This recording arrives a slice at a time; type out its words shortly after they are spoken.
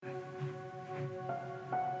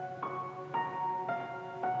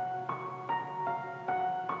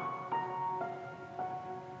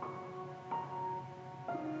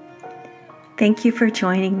Thank you for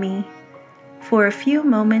joining me for a few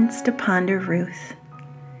moments to ponder Ruth.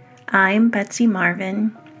 I'm Betsy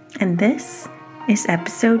Marvin, and this is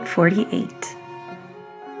episode 48.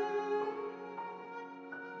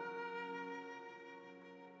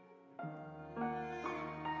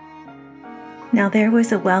 Now there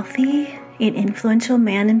was a wealthy and influential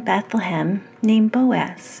man in Bethlehem named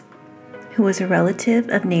Boaz, who was a relative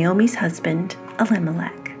of Naomi's husband,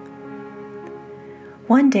 Elimelech.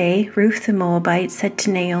 One day, Ruth the Moabite said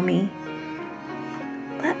to Naomi,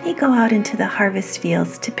 "Let me go out into the harvest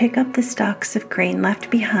fields to pick up the stalks of grain left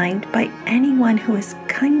behind by anyone who is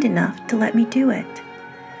kind enough to let me do it."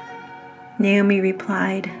 Naomi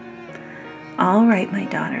replied, "All right, my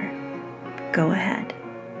daughter, go ahead."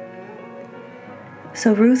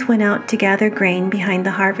 So Ruth went out to gather grain behind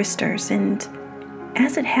the harvesters, and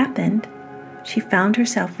as it happened, she found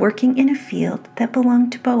herself working in a field that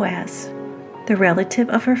belonged to Boaz, the relative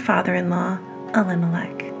of her father-in-law,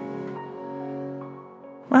 Elimelech.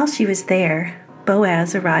 While she was there,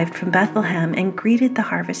 Boaz arrived from Bethlehem and greeted the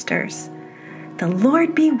harvesters. "The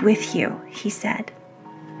Lord be with you," he said.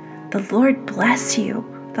 "The Lord bless you,"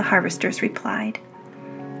 the harvesters replied.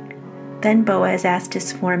 Then Boaz asked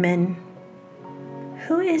his foreman,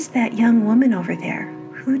 "Who is that young woman over there?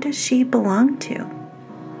 Who does she belong to?"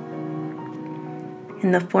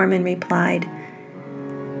 And the foreman replied,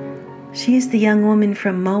 "She is the young woman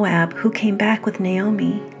from Moab who came back with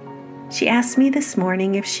Naomi. She asked me this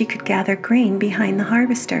morning if she could gather grain behind the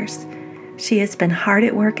harvesters. She has been hard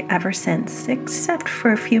at work ever since, except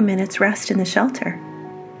for a few minutes' rest in the shelter."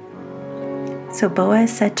 So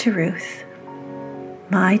Boaz said to Ruth,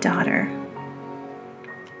 "My daughter,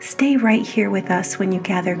 stay right here with us when you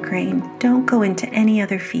gather grain. Don't go into any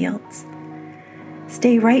other fields.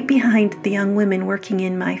 Stay right behind the young women working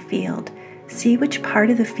in my field. See which part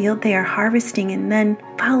of the field they are harvesting and then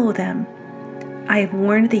follow them. I have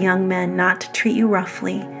warned the young men not to treat you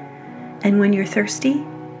roughly, and when you're thirsty,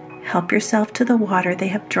 help yourself to the water they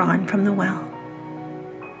have drawn from the well."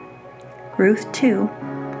 Ruth 2,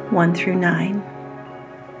 1-9.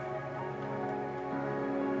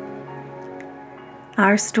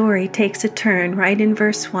 Our story takes a turn right in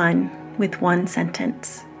verse 1 with one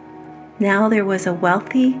sentence. Now there was a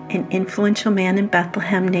wealthy and influential man in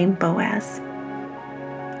Bethlehem named Boaz.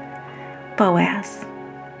 Boaz.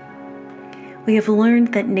 We have learned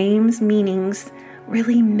that names' meanings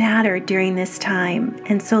really matter during this time,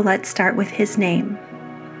 and so let's start with his name.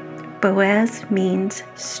 Boaz means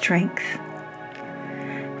strength.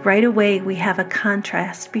 Right away, we have a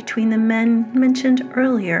contrast between the men mentioned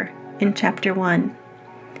earlier in chapter 1,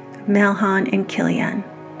 Mahlon and Chilion,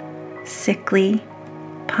 sickly,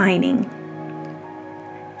 pining.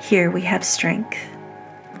 Here we have strength.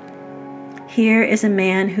 Here is a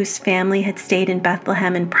man whose family had stayed in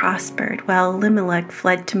Bethlehem and prospered, while Elimelech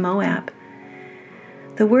fled to Moab.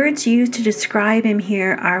 The words used to describe him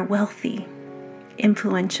here are wealthy,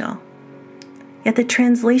 influential. Yet the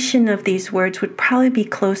translation of these words would probably be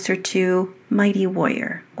closer to mighty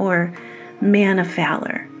warrior or man of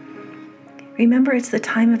valor. Remember, it's the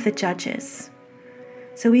time of the judges,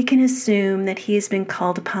 so we can assume that he has been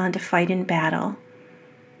called upon to fight in battle.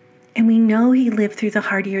 And we know he lived through the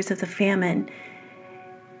hard years of the famine,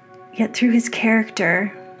 yet through his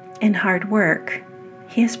character and hard work,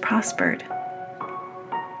 he has prospered.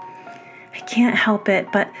 I can't help it,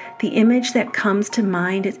 but the image that comes to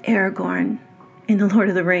mind is Aragorn in The Lord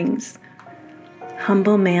of the Rings.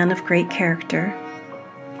 Humble man of great character,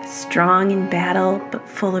 strong in battle but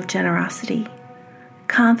full of generosity,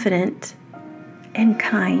 confident and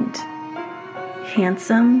kind,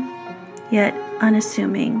 handsome yet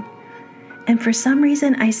unassuming. And for some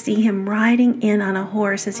reason I see him riding in on a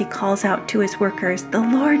horse as he calls out to his workers, "The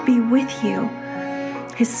Lord be with you."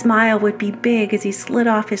 His smile would be big as he slid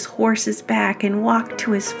off his horse's back and walked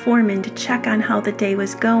to his foreman to check on how the day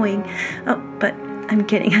was going. Oh, but I'm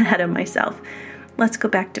getting ahead of myself. Let's go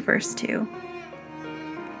back to verse 2.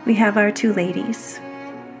 We have our two ladies.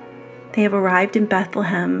 They have arrived in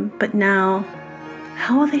Bethlehem, but now,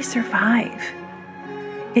 how will they survive?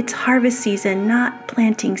 It's harvest season, not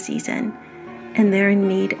planting season, and they're in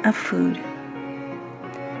need of food.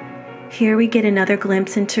 Here we get another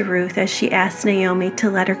glimpse into Ruth as she asks Naomi to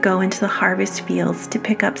let her go into the harvest fields to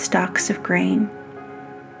pick up stalks of grain.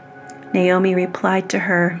 Naomi replied to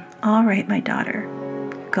her, "All right, my daughter,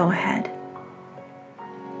 go ahead."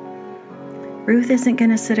 Ruth isn't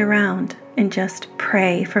going to sit around and just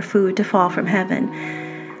pray for food to fall from heaven.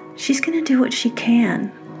 She's going to do what she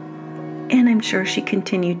can, and I'm sure she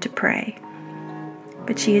continued to pray.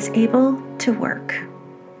 But she is able to work.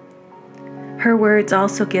 Her words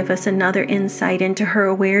also give us another insight into her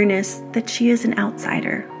awareness that she is an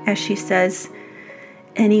outsider, as she says,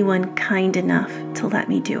 "Anyone kind enough to let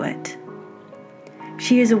me do it."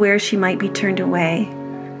 She is aware she might be turned away,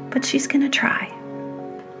 but she's going to try.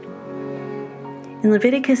 In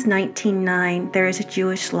Leviticus 19:9, there is a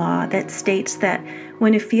Jewish law that states that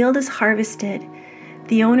when a field is harvested,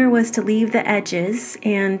 the owner was to leave the edges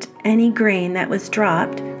and any grain that was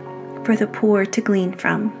dropped for the poor to glean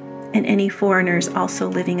from, and any foreigners also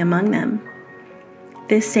living among them.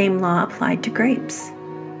 This same law applied to grapes.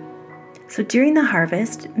 So during the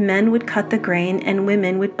harvest, men would cut the grain and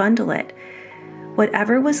women would bundle it.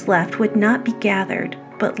 Whatever was left would not be gathered,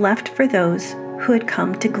 but left for those who had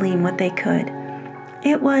come to glean what they could.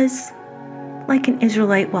 It was like an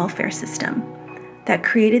Israelite welfare system that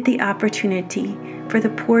created the opportunity for the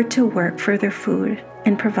poor to work for their food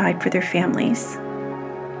and provide for their families.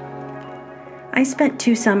 I spent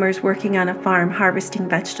 2 summers working on a farm harvesting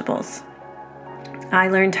vegetables. I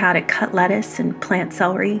learned how to cut lettuce and plant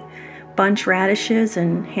celery, bunch radishes,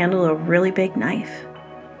 and handle a really big knife.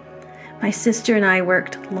 My sister and I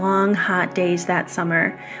worked long, hot days that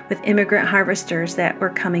summer with immigrant harvesters that were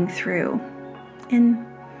coming through. And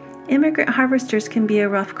immigrant harvesters can be a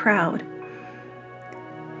rough crowd.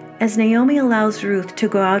 As Naomi allows Ruth to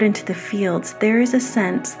go out into the fields, there is a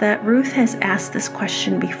sense that Ruth has asked this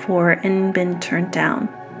question before and been turned down.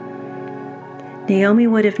 Naomi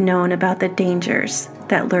would have known about the dangers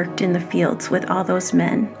that lurked in the fields with all those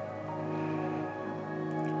men.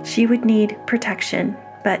 She would need protection,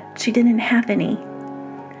 but she didn't have any.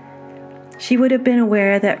 She would have been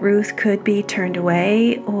aware that Ruth could be turned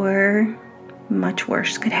away, or much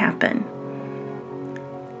worse could happen.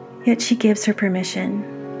 Yet she gives her permission.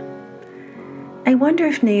 I wonder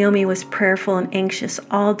if Naomi was prayerful and anxious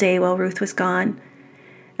all day while Ruth was gone.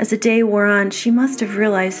 As the day wore on, she must have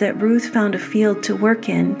realized that Ruth found a field to work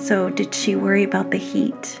in, so did she worry about the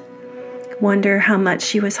heat? Wonder how much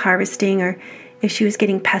she was harvesting, or if she was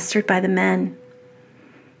getting pestered by the men.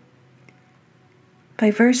 By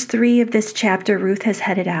verse 3 of this chapter, Ruth has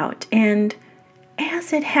headed out, and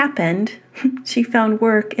as it happened, she found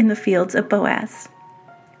work in the fields of Boaz.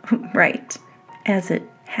 Right, as it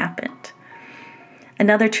happened.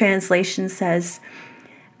 Another translation says,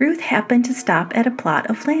 Ruth happened to stop at a plot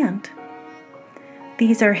of land.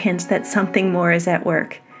 These are hints that something more is at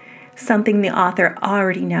work, something the author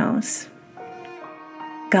already knows.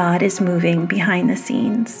 God is moving behind the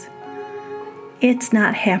scenes. It's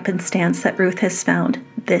not happenstance that Ruth has found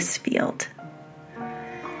this field.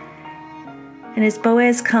 And as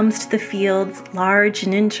Boaz comes to the fields, large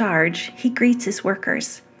and in charge, he greets his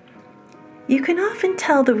workers. You can often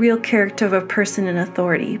tell the real character of a person in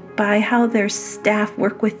authority by how their staff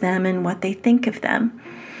work with them and what they think of them.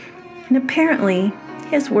 And apparently,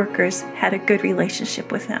 his workers had a good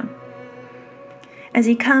relationship with him. As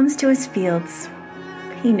he comes to his fields,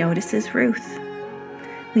 he notices Ruth.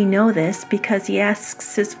 We know this because he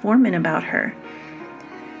asks his foreman about her.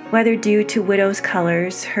 Whether due to widow's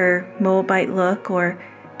colors, her Moabite look, or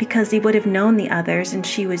because he would have known the others and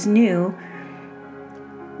she was new,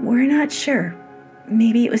 we're not sure.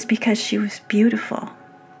 Maybe it was because she was beautiful.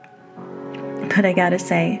 But I gotta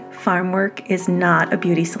say, farm work is not a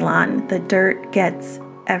beauty salon. The dirt gets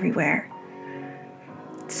everywhere.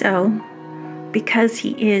 So, because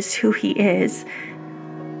he is who he is,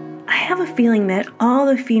 I have a feeling that all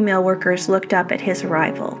the female workers looked up at his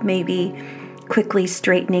arrival, maybe quickly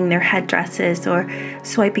straightening their headdresses or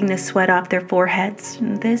swiping the sweat off their foreheads.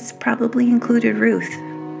 This probably included Ruth.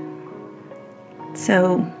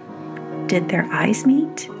 So, did their eyes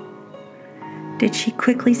meet? Did she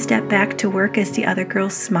quickly step back to work as the other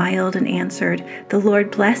girls smiled and answered, "The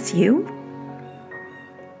Lord bless you"?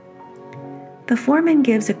 The foreman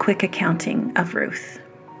gives a quick accounting of Ruth.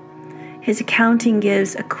 His accounting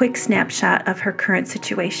gives a quick snapshot of her current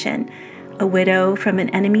situation: a widow from an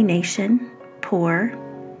enemy nation, poor,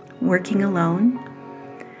 working alone,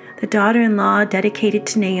 the daughter-in-law dedicated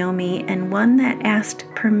to Naomi, and one that asked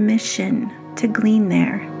permission to glean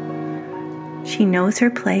there. She knows her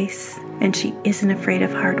place, and she isn't afraid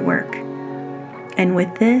of hard work. And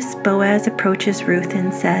with this, Boaz approaches Ruth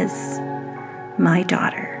and says, "My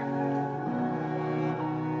daughter."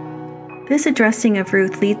 This addressing of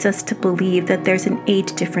Ruth leads us to believe that there's an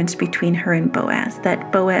age difference between her and Boaz,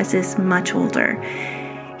 that Boaz is much older.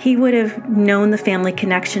 He would have known the family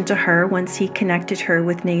connection to her once he connected her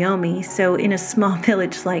with Naomi, so in a small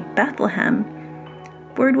village like Bethlehem,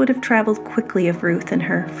 word would have traveled quickly of Ruth and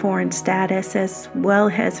her foreign status as well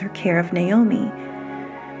as her care of Naomi.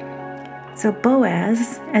 So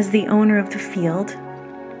Boaz, as the owner of the field,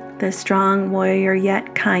 the strong warrior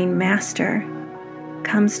yet kind master,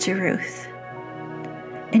 comes to Ruth,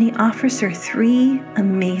 and he offers her 3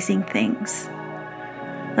 amazing things.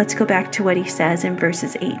 Let's go back to what he says in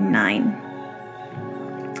verses 8 and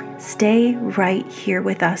 9. Stay right here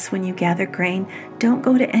with us when you gather grain. Don't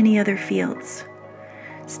go to any other fields.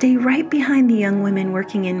 Stay right behind the young women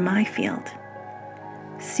working in my field.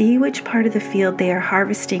 See which part of the field they are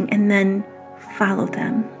harvesting and then follow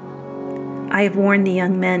them. I have warned the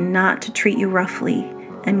young men not to treat you roughly,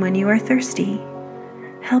 and when you are thirsty,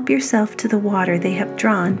 help yourself to the water they have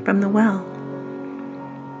drawn from the well.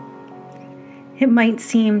 It might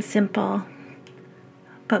seem simple,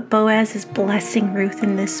 but Boaz is blessing Ruth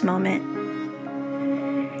in this moment.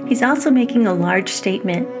 He's also making a large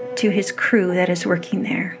statement to his crew that is working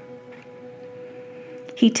there.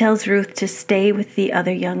 He tells Ruth to stay with the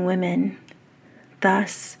other young women.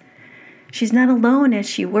 Thus, she's not alone as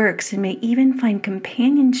she works and may even find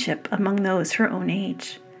companionship among those her own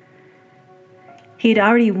age. He had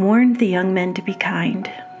already warned the young men to be kind.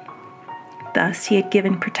 Thus, he had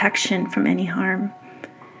given protection from any harm.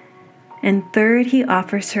 And third, he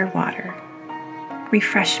offers her water,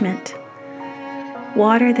 refreshment,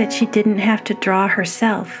 water that she didn't have to draw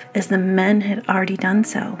herself, as the men had already done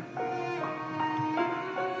so.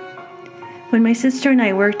 When my sister and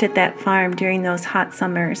I worked at that farm during those hot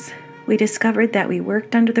summers, we discovered that we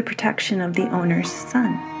worked under the protection of the owner's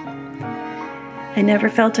son. I never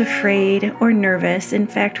felt afraid or nervous. In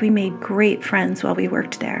fact, we made great friends while we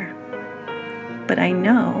worked there. But I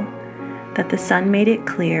know that the son made it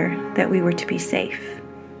clear that we were to be safe.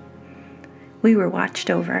 We were watched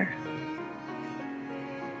over.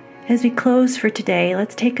 As we close for today,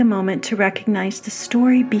 let's take a moment to recognize the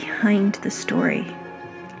story behind the story.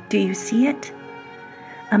 Do you see it?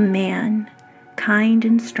 A man, kind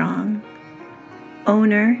and strong,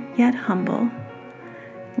 owner yet humble,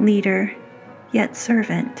 leader yet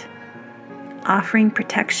servant, offering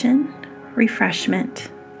protection, refreshment,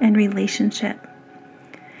 and relationship.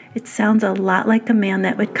 It sounds a lot like a man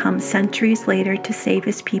that would come centuries later to save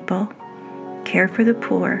his people, care for the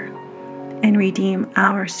poor, and redeem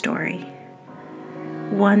our story,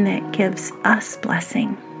 one that gives us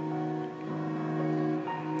blessing.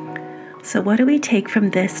 So what do we take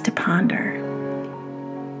from this to ponder?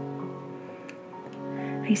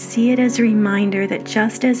 I see it as a reminder that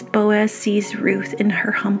just as Boaz sees Ruth in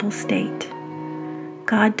her humble state,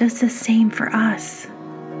 God does the same for us.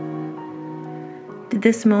 Did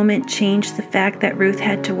this moment change the fact that Ruth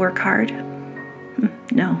had to work hard?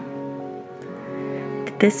 No.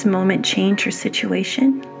 Did this moment change her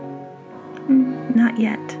situation? Not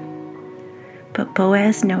yet. But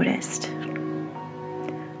Boaz noticed.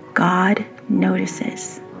 God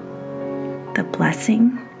notices. The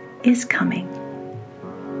blessing is coming.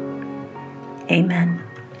 Amen.